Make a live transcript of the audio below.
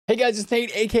Hey guys, it's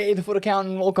Nate, aka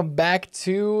TheFutAccountant. Welcome back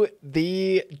to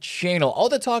the channel. All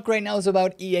the talk right now is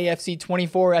about EAFC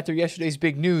 24 after yesterday's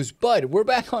big news, but we're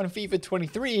back on FIFA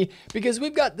 23 because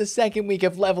we've got the second week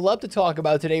of Level Up to talk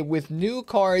about today with new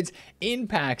cards in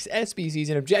packs, SBCs,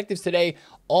 and objectives today,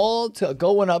 all to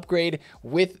go and upgrade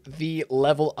with the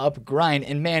Level Up grind.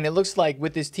 And man, it looks like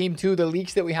with this team too, the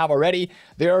leaks that we have already,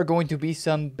 there are going to be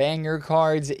some banger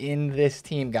cards in this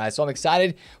team, guys. So I'm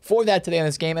excited for that today in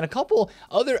this game, and a couple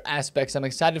other aspects I'm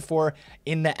excited for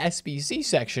in the SBC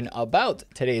section about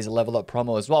today's Level Up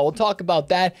promo as well. We'll talk about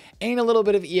that and a little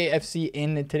bit of EAFC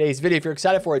in today's video. If you're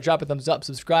excited for it, drop a thumbs up,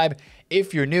 subscribe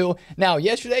if you're new. Now,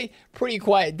 yesterday, pretty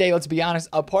quiet day, let's be honest.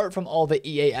 Apart from all the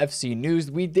EAFC news,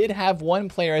 we did have one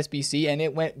player SBC, and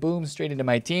it went boom straight into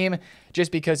my team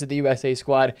just because of the USA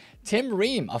squad. Tim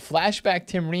Ream, a flashback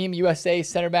Tim Ream, USA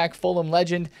center back, Fulham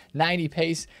legend, 90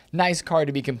 pace. Nice card,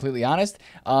 to be completely honest,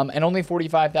 and only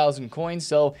 45,000 coins,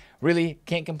 so really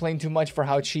can't complain too much for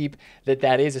how cheap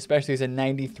that is, especially as a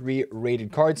 93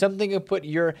 rated card. Something to put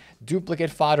your duplicate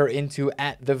fodder into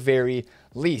at the very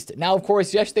least. Now, of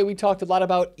course, yesterday we talked a lot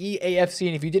about EAFC,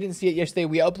 and if you didn't see it yesterday,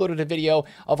 we uploaded a video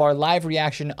of our live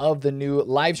reaction of the new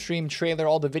live stream trailer,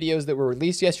 all the videos that were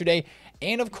released yesterday,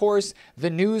 and of course,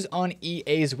 the news on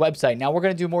EA's website. Now, we're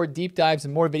going to do more deep dives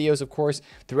and more videos, of course,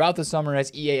 throughout the summer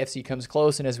as EAFC comes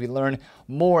close and as we learn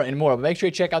more and more. But make sure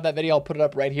you check out that video. I'll put it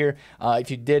up right here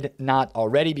if you did not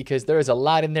already, because there is a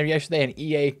lot in there yesterday, and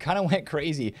EA kind of went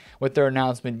crazy with their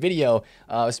announcement video,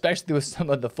 especially with some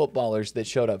of the footballers that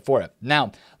showed up for it.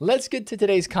 Now, let's get to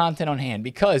today's content on hand,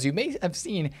 because you may have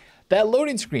seen that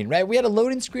loading screen, right? We had a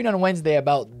loading screen on Wednesday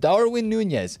about Darwin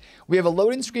Nunez. We have a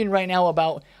loading screen right now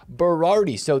about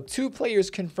Berardi. So two players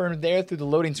confirmed there through the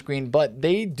loading screen, but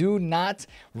they do not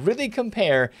really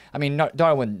compare. I mean,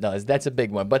 Darwin does. That's a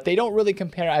big one. But they don't really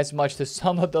compare as much to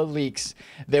some of the leaks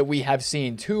that we have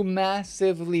seen. Two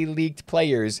massively leaked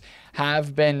players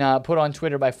have been put on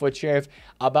Twitter by Foot Sheriff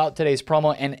about today's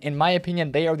promo, and in my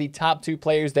opinion, they are the top two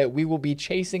players that we will be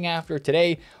chasing after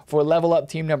today for Level Up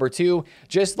Team number 2,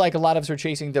 just like a lot of us are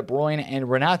chasing De Bruyne and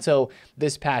Renato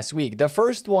this past week. The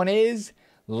first one is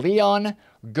Leon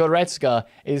Goretzka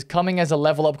is coming as a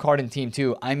Level Up card in Team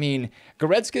 2. I mean,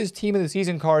 Goretzka's Team of the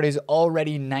Season card is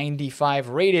already 95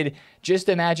 rated. Just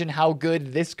imagine how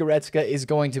good this Goretzka is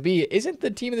going to be. Isn't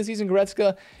the Team of the Season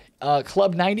Goretzka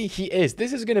Club 90? He is.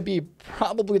 This is going to be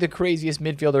probably the craziest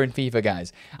midfielder in FIFA,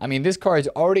 guys. I mean, this card is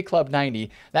already Club 90.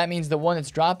 That means the one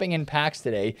that's dropping in packs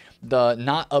today, the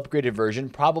not upgraded version,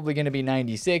 probably going to be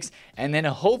 96. And then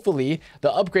hopefully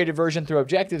the upgraded version through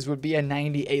objectives would be a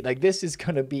 98. Like, this is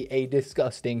going to be a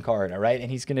disgusting card, all right? And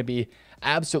he's going to be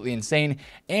absolutely insane.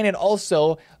 And it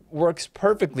also works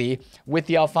perfectly with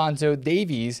the Alphonso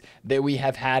Davies that we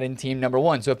have had in team number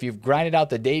 1. So if you've grinded out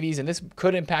the Davies, and this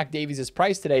could impact Davies'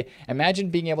 price today,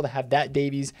 imagine being able to have that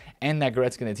Davies and that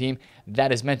Goretzka in the team.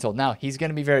 That is mental. Now, he's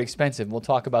going to be very expensive. We'll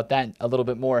talk about that a little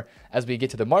bit more as we get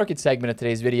to the market segment of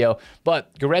today's video.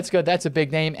 But Goretzka, that's a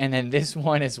big name. And then this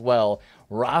one as well,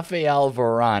 Rafael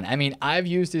Varane. I mean, I've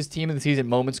used his Team of the Season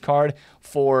Moments card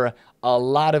for a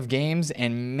lot of games,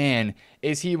 and man,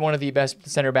 is he one of the best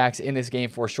center backs in this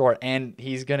game for sure, and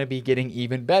he's going to be getting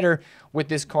even better with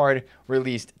this card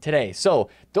released today. So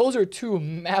those are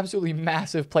two absolutely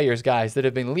massive players, guys, that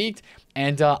have been leaked,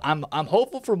 and I'm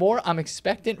hopeful for more. I'm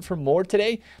expectant for more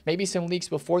today, maybe some leaks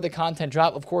before the content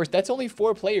drop. Of course, that's only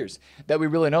 4 players that we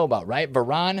really know about, right?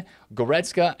 Varane,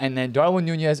 Goretzka, and then Darwin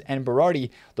Nunez and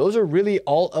Berardi. Those are really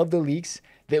all of the leaks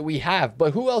that we have.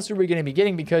 But who else are we going to be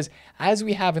getting? Because as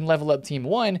we have in Level Up Team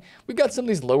 1, we've got some of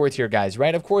these lower tier guys,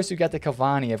 right? Of course, we've got the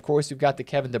Cavani. Of course, we've got the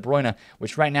Kevin De Bruyne,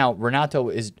 which right now Renato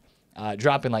is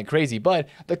dropping like crazy. But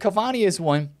the Cavani is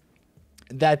one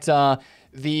that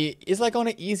is like on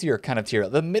an easier kind of tier.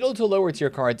 The middle to lower tier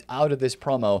cards out of this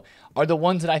promo are the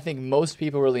ones that I think most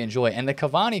people really enjoy. And the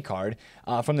Cavani card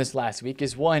from this last week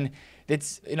is one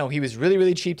that's, you know, he was really,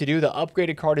 really cheap to do. The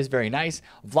upgraded card is very nice.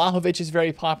 Vlahovic is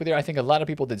very popular. I think a lot of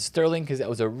people did Sterling because that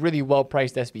was a really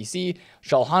well-priced SBC.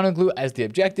 Çalhanoğlu as the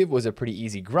objective was a pretty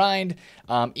easy grind.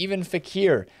 Even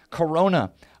Fekir,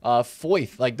 Corona,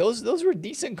 Foyth, like those were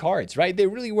decent cards, right? They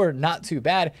really were not too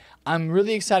bad. I'm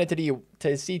really excited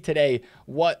to see today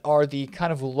what are the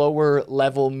kind of lower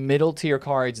level middle tier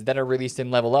cards that are released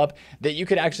in Level Up that you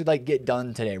could actually like get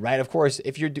done today, right? Of course,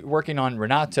 if you're working on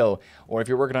Renato or if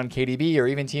you're working on KDB or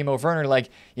even Timo Werner, like,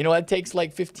 you know, it takes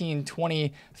like 15,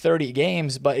 20, 30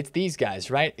 games, but it's these guys,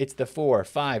 right? It's the 4,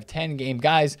 5, 10 game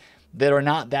guys that are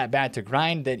not that bad to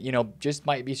grind that, you know, just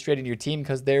might be straight in your team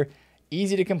because they're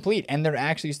easy to complete, and they're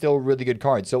actually still really good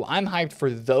cards. So I'm hyped for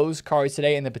those cards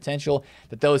today and the potential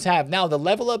that those have. Now, the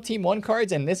Level Up Team 1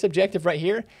 cards and this objective right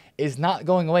here is not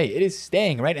going away. It is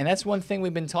staying, right? And that's one thing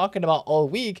we've been talking about all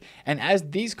week. And as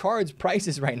these cards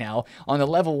prices right now on the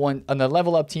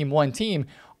level up team 1 team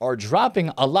are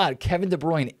dropping a lot. Kevin De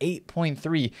Bruyne,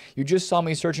 8.3. You just saw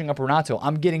me searching up Renato.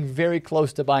 I'm getting very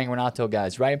close to buying Renato,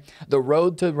 guys, right? The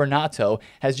road to Renato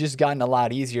has just gotten a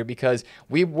lot easier because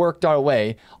we've worked our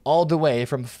way all the way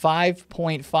from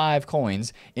 5.5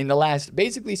 coins in the last,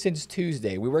 basically since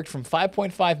Tuesday. We worked from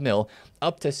 5.5 mil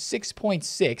up to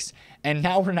 6.6, and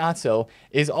now Renato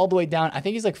is all the way down. I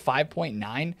think he's like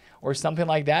 5.9 or something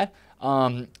like that.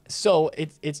 So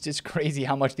it's just crazy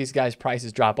how much these guys'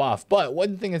 prices drop off. But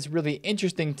one thing that's really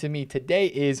interesting to me today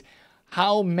is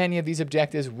how many of these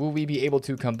objectives will we be able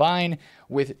to combine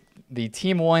with the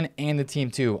Team 1 and the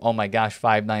Team 2? Oh my gosh,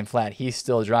 5.9 flat. He's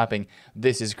still dropping.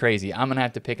 This is crazy. I'm going to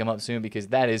have to pick him up soon because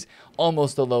that is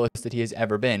almost the lowest that he has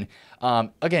ever been.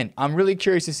 Again, I'm really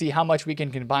curious to see how much we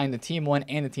can combine the Team 1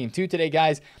 and the Team 2 today,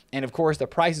 guys. And of course, the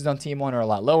prices on Team 1 are a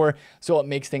lot lower, so it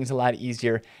makes things a lot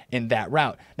easier in that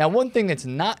route. Now, one thing that's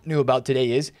not new about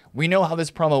today is we know how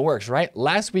this promo works, right?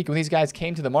 Last week when these guys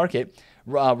came to the market,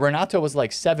 Renato was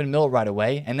like 7 mil right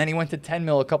away, and then he went to 10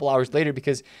 mil a couple hours later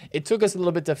because it took us a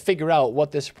little bit to figure out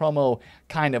what this promo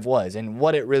kind of was and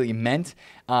what it really meant.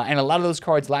 And a lot of those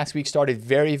cards last week started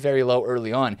very, very low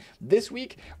early on. This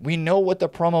week, we know what the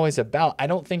promo is about. I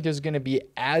don't think there's going to be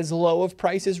as low of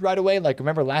prices right away. Like,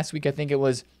 remember last week, I think it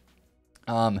was,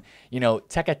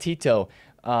 Tecatito.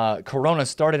 Corona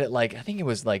started at like, I think it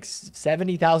was like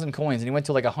 70,000 coins and he went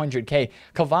to like 100K.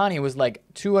 Cavani was like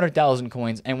 200,000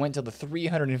 coins and went to the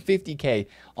 350K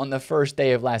on the first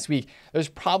day of last week. There's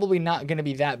probably not going to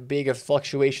be that big of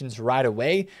fluctuations right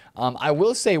away. I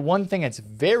will say one thing that's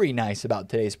very nice about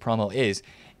today's promo is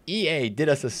EA did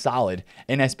us a solid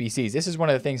in SBCs. This is one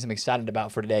of the things I'm excited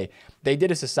about for today. They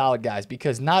did us a solid, guys,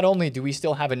 because not only do we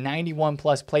still have a 91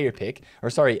 plus player pick,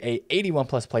 a 81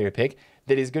 plus player pick,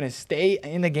 that is going to stay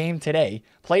in the game today.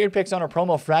 Player picks on a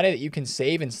promo Friday that you can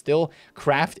save and still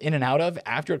craft in and out of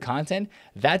after content.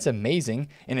 That's amazing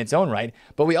in its own right.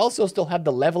 But we also still have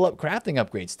the level up crafting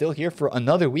upgrade still here for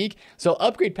another week. So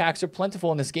upgrade packs are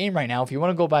plentiful in this game right now. If you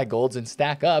want to go buy golds and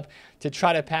stack up to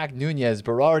try to pack Nunez,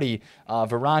 Berardi,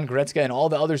 Varane, Goretzka, and all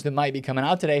the others that might be coming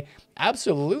out today,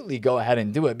 absolutely go ahead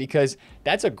and do it because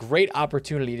that's a great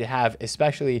opportunity to have,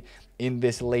 especially in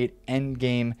this late end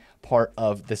game part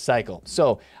of the cycle.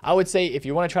 So I would say if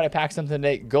you want to try to pack something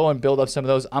today, go and build up some of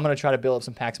those. I'm going to try to build up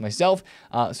some packs myself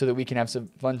so that we can have some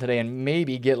fun today and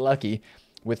maybe get lucky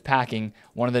with packing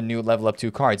one of the new level up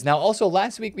 2 cards. Now, also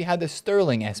last week we had the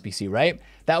Sterling SBC, right?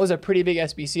 That was a pretty big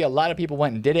SBC. A lot of people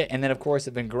went and did it. And then of course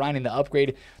have been grinding the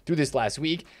upgrade through this last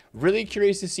week. Really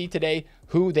curious to see today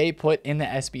who they put in the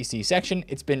SBC section.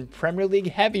 It's been Premier League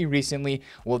heavy recently.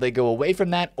 Will they go away from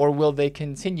that or will they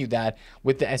continue that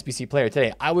with the SBC player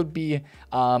today? I would be,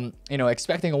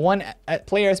 expecting one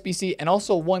player SBC and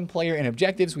also one player in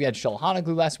objectives. We had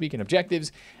Shalhanoglu last week in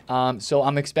objectives. So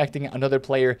I'm expecting another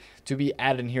player to be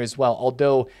added in here as well.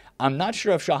 Although I'm not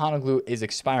sure if Shalhanoglu is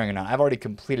expiring or not. I've already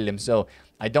completed him, so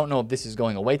I don't know if this is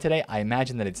going away today. I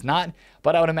imagine that it's not,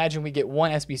 but I would imagine we get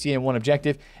one SBC and one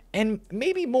objective and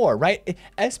maybe more, right?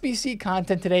 SBC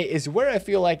content today is where I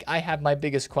feel like I have my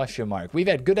biggest question mark. We've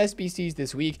had good SBCs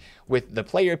this week with the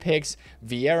player picks,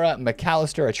 Vieira,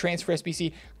 McAllister, a transfer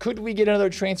SBC. Could we get another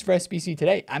transfer SBC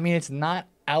today? I mean, it's not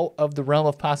out of the realm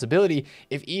of possibility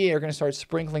if EA are going to start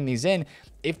sprinkling these in.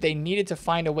 If they needed to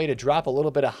find a way to drop a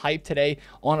little bit of hype today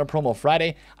on a promo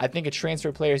Friday, I think a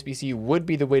transfer player SBC would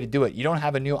be the way to do it. You don't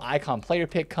have a new icon player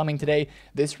pick coming today.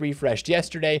 This refreshed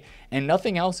yesterday, and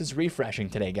nothing else is refreshing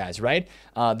today, guys, right?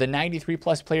 The 93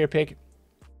 plus player pick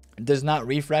does not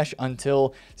refresh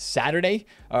until Saturday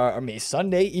or maybe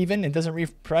Sunday even. It doesn't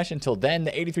refresh until then.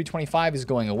 The 8325 is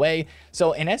going away.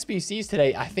 So in SBCs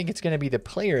today, I think it's going to be the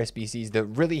player SBCs that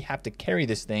really have to carry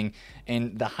this thing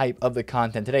in the hype of the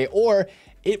content today. Or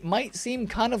it might seem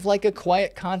kind of like a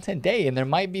quiet content day, and there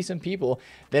might be some people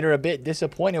that are a bit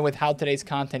disappointed with how today's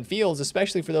content feels,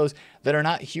 especially for those that are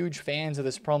not huge fans of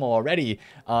this promo already.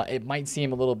 It might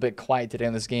seem a little bit quiet today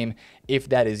in this game if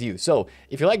that is you. So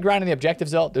if you like grinding the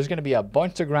objectives though, there's going to be a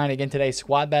bunch to grind again today.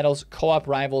 Squad battles, co-op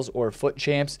rivals, or foot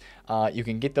champs. You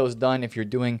can get those done if you're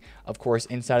doing, of course,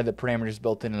 inside of the parameters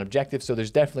built in an objective. So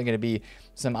there's definitely going to be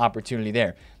some opportunity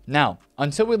there. Now,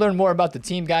 until we learn more about the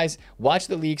team, guys, watch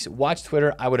the leaks, watch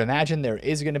Twitter. I would imagine there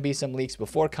is going to be some leaks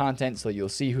before content, so you'll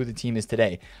see who the team is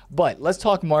today. But let's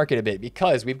talk market a bit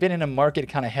because we've been in a market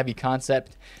kind of heavy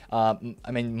concept.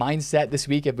 Mindset this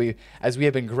week as we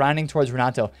have been grinding towards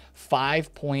Renato.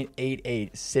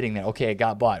 5.88 sitting there. Okay, it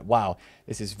got bought. Wow.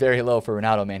 This is very low for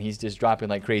Ronaldo, man. He's just dropping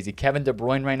like crazy. Kevin De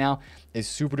Bruyne right now is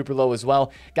super duper low as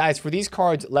well. Guys, for these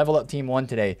cards, level up team 1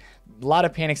 today. A lot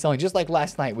of panic selling, just like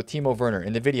last night with Timo Werner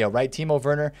in the video, right? Timo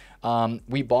Werner,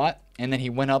 we bought, and then he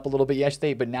went up a little bit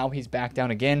yesterday, but now he's back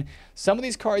down again. Some of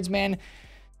these cards, man,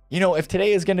 you know, if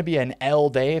today is going to be an L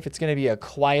day, if it's going to be a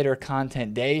quieter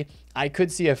content day, I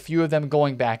could see a few of them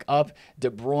going back up. De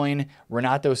Bruyne,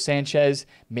 Renato Sanchez,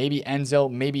 maybe Enzo,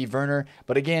 maybe Werner.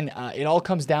 But again, it all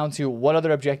comes down to what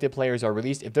other objective players are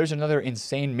released. If there's another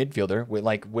insane midfielder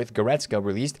with Goretzka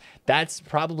released, that's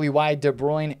probably why De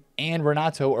Bruyne and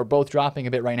Renato are both dropping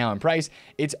a bit right now in price.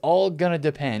 It's all going to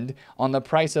depend on the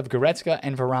price of Goretzka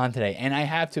and Varane today. And I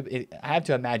have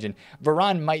to imagine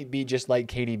Varane might be just like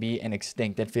KDB and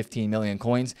extinct at 15 million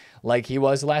coins like he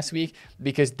was last week,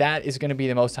 because that is going to be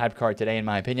the most hyped card today, in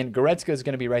my opinion. Goretzka is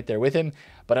going to be right there with him,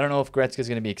 but I don't know if Goretzka is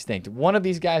going to be extinct. One of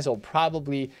these guys will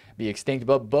probably be extinct,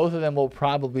 but both of them will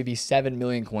probably be 7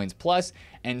 million coins plus,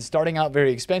 and starting out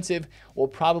very expensive will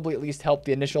probably at least help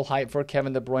the initial hype for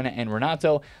Kevin De Bruyne and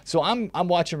Renato. So I'm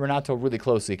watching Renato really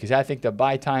closely, because I think the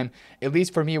buy time, at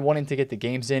least for me wanting to get the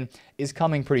games in, is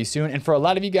coming pretty soon. And for a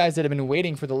lot of you guys that have been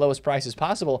waiting for the lowest prices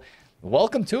possible,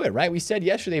 welcome to it, right? We said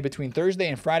yesterday between Thursday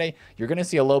and Friday, you're going to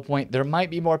see a low point. There might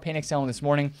be more panic selling this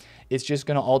morning. It's just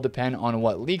going to all depend on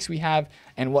what leaks we have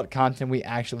and what content we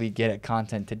actually get at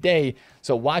content today.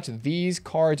 So watch these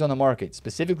cards on the market,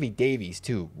 specifically Davies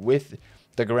too, with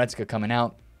the Goretzka coming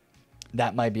out.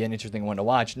 That might be an interesting one to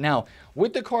watch. Now,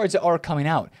 with the cards that are coming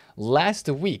out last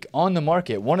week on the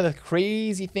market, one of the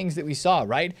crazy things that we saw,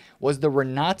 right, was the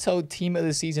Renato Team of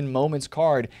the Season Moments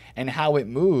card and how it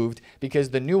moved,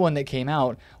 because the new one that came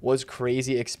out was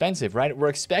crazy expensive, right? We're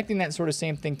expecting that sort of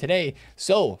same thing today.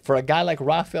 So for a guy like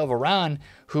Rafael Varane,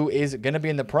 who is going to be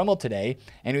in the promo today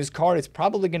and whose card is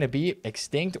probably going to be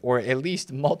extinct or at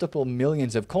least multiple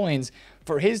millions of coins,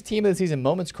 for his Team of the Season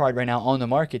Moments card right now on the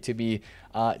market to be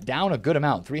down a good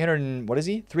amount,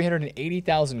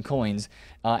 380,000 coins,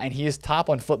 and he is top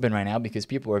on Footbin right now because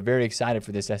people are very excited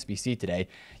for this SBC today.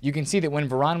 You can see that when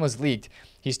Varane was leaked,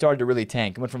 he started to really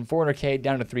tank. Went from 400k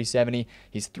down to 370.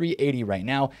 He's 380 right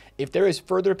now. If there is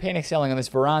further panic selling on this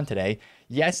Varane today,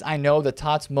 yes, I know the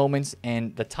TOTS Moments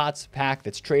and the TOTS pack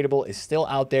that's tradable is still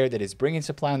out there, that is bringing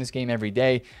supply on this game every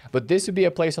day, but this would be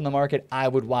a place on the market I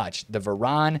would watch, the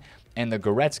Varane and the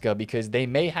Goretzka, because they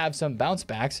may have some bounce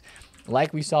backs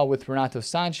like we saw with Renato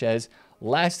Sanchez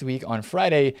last week on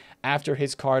Friday, after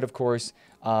his card, of course,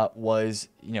 was,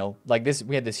 you know, like this.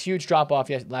 We had this huge drop off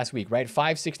last week, right?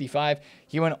 565.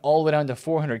 He went all the way down to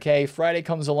 400k. Friday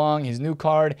comes along. His new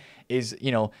card is,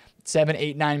 you know, 7,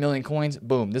 8, 9 million coins.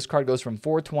 Boom. This card goes from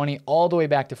 420 all the way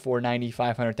back to 490,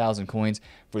 500,000 coins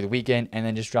for the weekend, and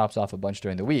then just drops off a bunch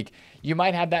during the week. You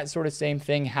might have that sort of same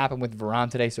thing happen with Varane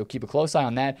today, so keep a close eye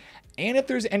on that. And if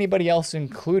there's anybody else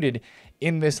included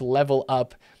in this level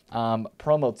up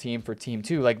promo team for Team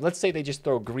 2, like let's say they just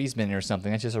throw Griezmann or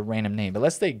something, that's just a random name, but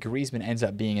let's say Griezmann ends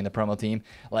up being in the promo team,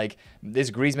 like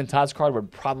this Griezmann TOTS card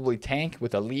would probably tank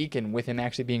with a leak and with him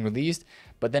actually being released,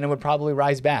 but then it would probably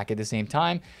rise back at the same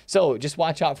time. So just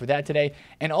watch out for that today.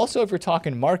 And also, if you're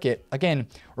talking market, again,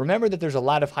 remember that there's a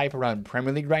lot of hype around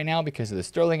Premier League right now because of the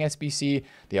Sterling SBC,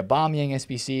 the Aubameyang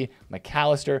SBC,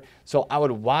 McAllister. So I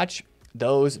would watch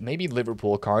those, maybe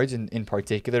Liverpool cards in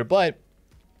particular, but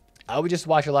I would just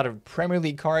watch a lot of Premier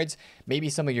League cards, maybe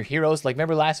some of your heroes. Like,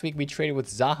 remember last week we traded with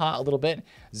Zaha a little bit.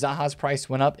 Zaha's price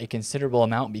went up a considerable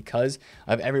amount because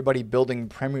of everybody building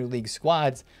Premier League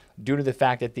squads due to the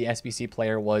fact that the SBC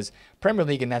player was Premier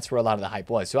League, and that's where a lot of the hype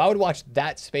was. So I would watch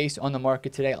that space on the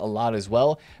market today a lot as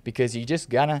well, because you just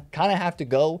gotta kind of have to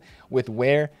go with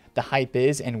where the hype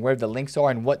is and where the links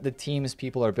are and what the teams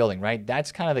people are building, right?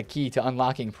 That's kind of the key to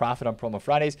unlocking profit on Promo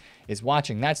Fridays, is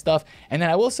watching that stuff. And then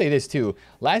I will say this too,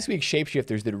 last week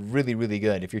Shapeshifters did really, really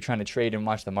good. If you're trying to trade and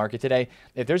watch the market today,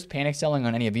 if there's panic selling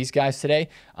on any of these guys today,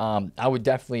 I would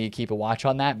definitely keep a watch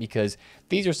on that, because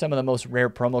these are some of the most rare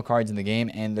promo cards in the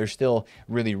game, and they're still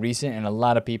really recent, and a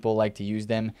lot of people like to use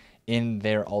them in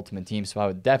their ultimate team. So I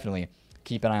would definitely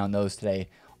keep an eye on those today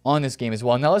on this game as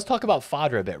well. Now let's talk about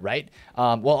fodder a bit, right?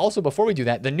 Well, also before we do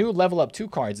that, the new level up 2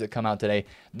 cards that come out today,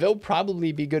 they'll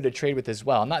probably be good to trade with as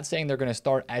well. I'm not saying they're going to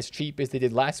start as cheap as they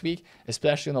did last week,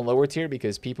 especially in the lower tier,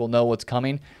 because people know what's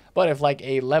coming. But if like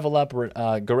a level up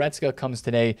Goretzka comes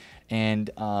today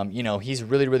and, you know, he's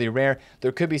really, really rare,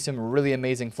 there could be some really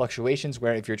amazing fluctuations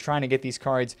where if you're trying to get these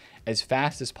cards as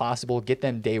fast as possible, get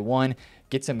them day one,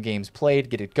 get some games played,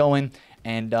 get it going,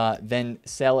 and then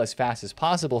sell as fast as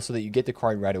possible so that you get the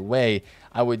card right away.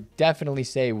 I would definitely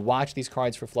say watch these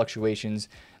cards for fluctuations.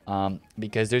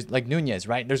 Because there's like Nunez,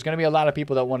 right? There's going to be a lot of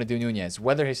people that want to do Nunez.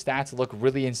 Whether his stats look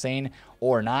really insane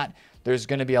or not, there's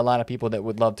going to be a lot of people that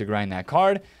would love to grind that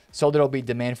card. So there'll be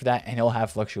demand for that, and he'll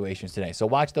have fluctuations today. So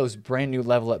watch those brand new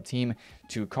level up team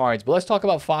 2 cards. But let's talk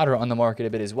about fodder on the market a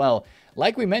bit as well.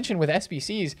 Like we mentioned with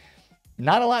SBCs,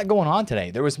 not a lot going on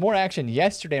today. There was more action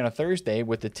yesterday on a Thursday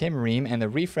with the Tim Ream and the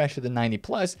refresh of the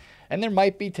 90+, and there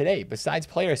might be today. Besides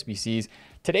player SBCs,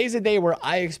 today's a day where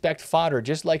I expect fodder,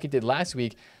 just like it did last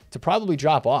week, to probably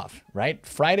drop off, right?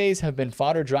 Fridays have been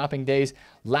fodder dropping days.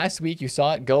 Last week, you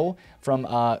saw it go from,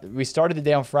 we started the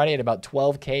day on Friday at about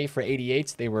 12K for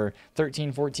 88s. They were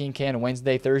 13, 14K on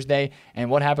Wednesday, Thursday. And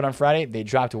what happened on Friday? They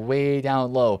dropped way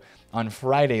down low. On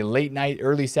Friday, late night,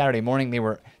 early Saturday morning, they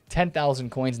were 10,000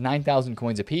 coins, 9,000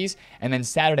 coins a piece. And then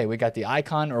Saturday, we got the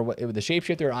icon, or the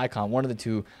shapeshifter or icon. One of the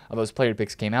 2 of those player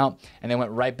picks came out, and they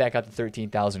went right back up to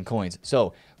 13,000 coins.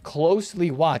 So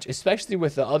closely watch, especially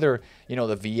with the other, the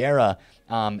Vieira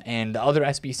and the other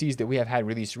SBCs that we have had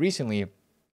released recently.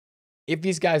 If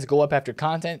these guys go up after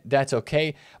content, that's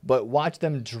okay, but watch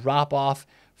them drop off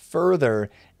further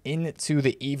into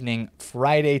the evening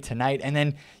Friday tonight. And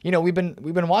then, we've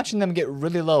been watching them get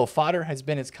really low. Fodder has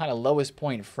been its kind of lowest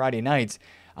point Friday nights.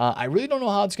 I really don't know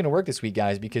how it's going to work this week,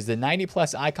 guys, because the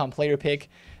 90+ icon player pick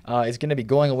is going to be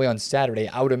going away on Saturday.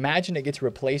 I would imagine it gets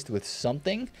replaced with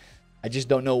something. I just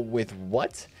don't know with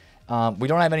what. We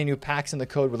don't have any new packs in the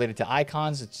code related to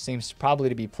icons. It seems probably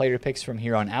to be player picks from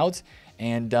here on out.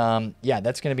 And yeah,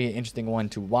 that's going to be an interesting one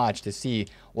to watch to see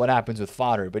what happens with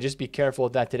fodder. But just be careful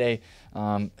with that today,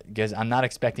 because I'm not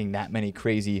expecting that many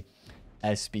crazy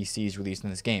SBCs released in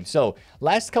this game. So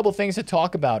last couple things to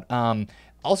talk about.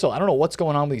 Also, I don't know what's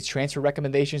going on with these transfer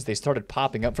recommendations. They started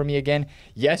popping up for me again.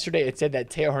 Yesterday, it said that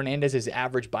Teo Hernandez's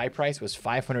average buy price was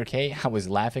 500K. I was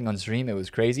laughing on stream. It was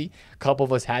crazy. A couple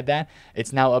of us had that.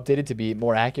 It's now updated to be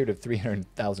more accurate of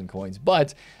 300,000 coins.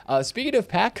 But speaking of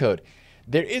pack code,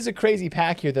 there is a crazy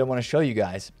pack here that I want to show you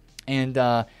guys.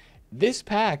 And this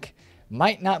pack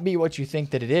might not be what you think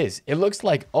that it is. It looks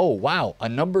like, oh wow, a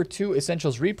number 2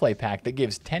 Essentials replay pack that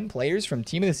gives 10 players from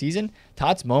Team of the Season,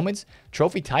 Tots Moments,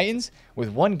 Trophy Titans with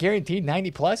 1 guaranteed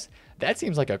 90+. That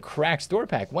seems like a cracked store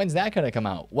pack. When's that going to come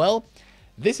out? Well,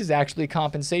 this is actually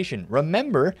compensation.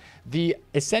 Remember the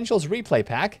Essentials replay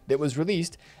pack that was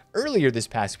released earlier this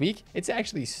past week? It's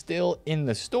actually still in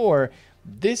the store.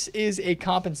 This is a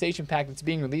compensation pack that's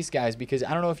being released, guys, because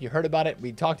I don't know if you heard about it.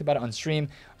 We talked about it on stream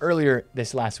earlier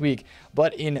this last week.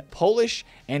 But in Polish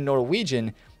and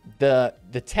Norwegian, the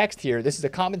text here, this is a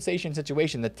compensation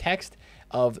situation. The text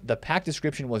of the pack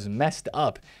description was messed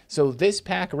up. So this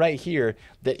pack right here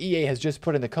that EA has just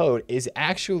put in the code is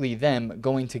actually them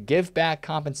going to give back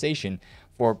compensation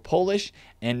for Polish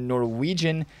and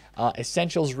Norwegian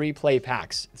Essentials replay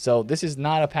packs. So this is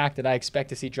not a pack that I expect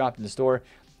to see dropped in the store.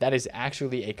 That is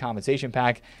actually a compensation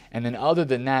pack. And then other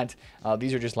than that,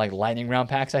 these are just like lightning round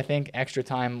packs, I think. Extra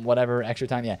time, whatever, extra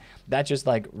time. Yeah, that's just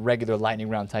like regular lightning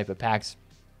round type of packs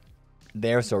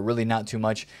there. So really not too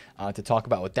much to talk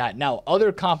about with that. Now,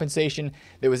 other compensation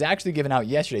that was actually given out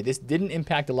yesterday. This didn't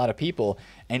impact a lot of people.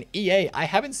 And EA, I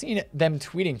haven't seen them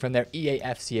tweeting from their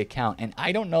EAFC account. And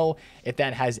I don't know if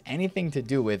that has anything to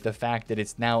do with the fact that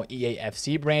it's now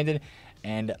EAFC branded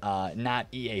and not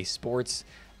EA Sports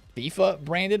FIFA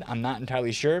branded. I'm not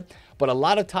entirely sure, but a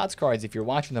lot of TOTS cards, if you're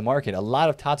watching the market, a lot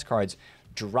of TOTS cards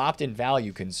dropped in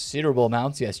value considerable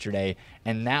amounts yesterday,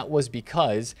 and that was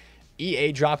because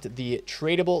EA dropped the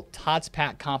tradable TOTS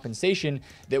pack compensation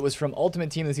that was from Ultimate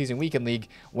Team of the Season Weekend League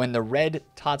when the red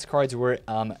TOTS cards were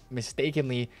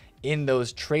mistakenly in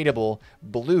those tradable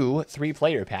blue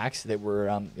 3-player packs that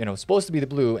were supposed to be the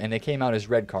blue, and they came out as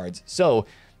red cards. So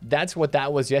that's what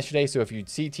that was yesterday. So if you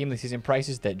see Team of the Season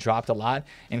prices that dropped a lot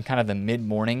in kind of the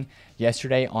mid-morning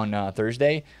yesterday on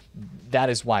Thursday, that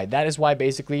is why. That is why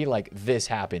basically like this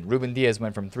happened. Ruben Diaz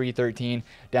went from 313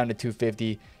 down to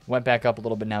 250, went back up a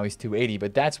little bit, now he's 280.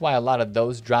 But that's why a lot of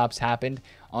those drops happened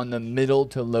on the middle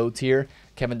to low tier.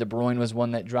 Kevin De Bruyne was one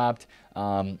that dropped.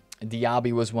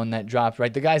 Diaby was one that dropped,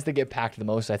 right? The guys that get packed the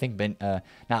most, I think,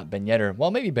 not Ben Yedder. Well,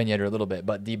 maybe Ben Yedder a little bit,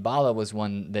 but Dybala was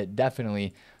one that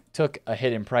definitely took a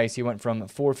hit in price. He went from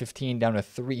 415 down to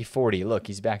 340. Look,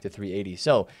 he's back to 380.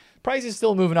 So price is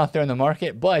still moving out there in the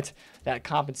market, but that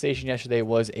compensation yesterday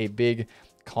was a big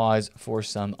cause for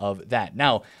some of that.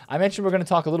 Now, I mentioned we're going to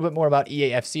talk a little bit more about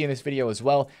EAFC in this video as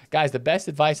well. Guys, the best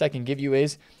advice I can give you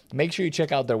is make sure you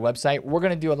check out their website. We're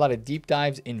going to do a lot of deep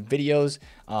dives in videos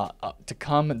to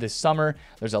come this summer.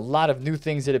 There's a lot of new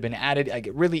things that have been added. Like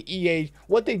really, EA,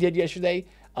 what they did yesterday,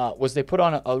 was they put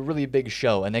on a really big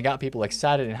show, and they got people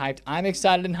excited and hyped. I'm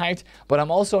excited and hyped, but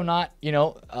I'm also not,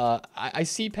 I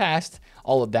see past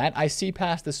all of that. I see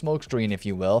past the smoke screen, if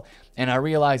you will, and I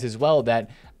realize as well that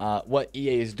what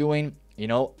EA is doing,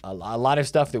 a lot of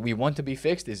stuff that we want to be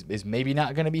fixed is maybe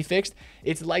not going to be fixed.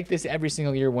 It's like this every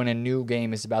single year when a new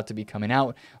game is about to be coming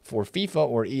out for FIFA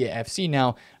or EAFC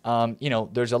now.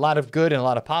 There's a lot of good and a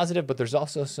lot of positive, but there's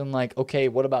also some like, okay,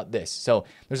 what about this? So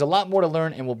there's a lot more to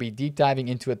learn, and we'll be deep diving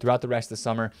into it throughout the rest of the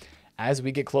summer as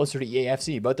we get closer to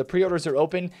EAFC. But the pre-orders are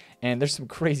open, and there's some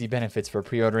crazy benefits for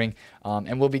pre-ordering,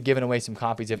 and we'll be giving away some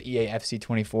copies of EAFC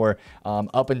 24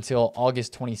 up until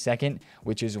August 22nd,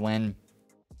 which is when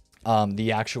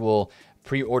the actual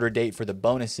pre-order date for the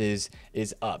bonuses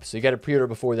is up. So you got to pre-order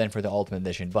before then for the Ultimate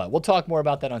Edition. But we'll talk more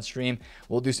about that on stream.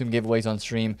 We'll do some giveaways on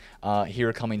stream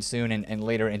here coming soon and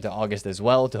later into August as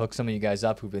well to hook some of you guys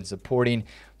up who've been supporting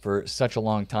for such a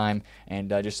long time and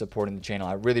just supporting the channel.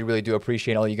 I really, really do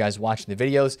appreciate all you guys watching the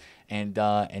videos and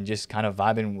just kind of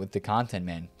vibing with the content,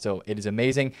 man. So it is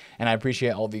amazing, and I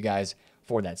appreciate all of you guys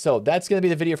for that. So that's going to be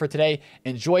the video for today.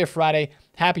 Enjoy a Friday.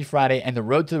 Happy Friday. And the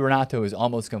road to the Renato is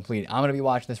almost complete. I'm going to be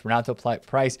watching this Renato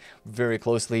price very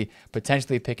closely,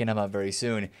 potentially picking him up very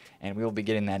soon. And we will be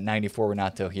getting that 94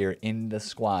 Renato here in the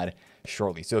squad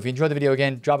shortly. So if you enjoyed the video,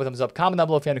 again, drop a thumbs up, comment down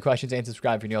below if you have any questions, and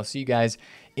subscribe if you're new. I'll see you guys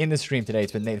in the stream today.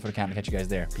 It's been TheFutAccountant. Catch you guys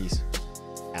there. Peace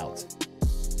out.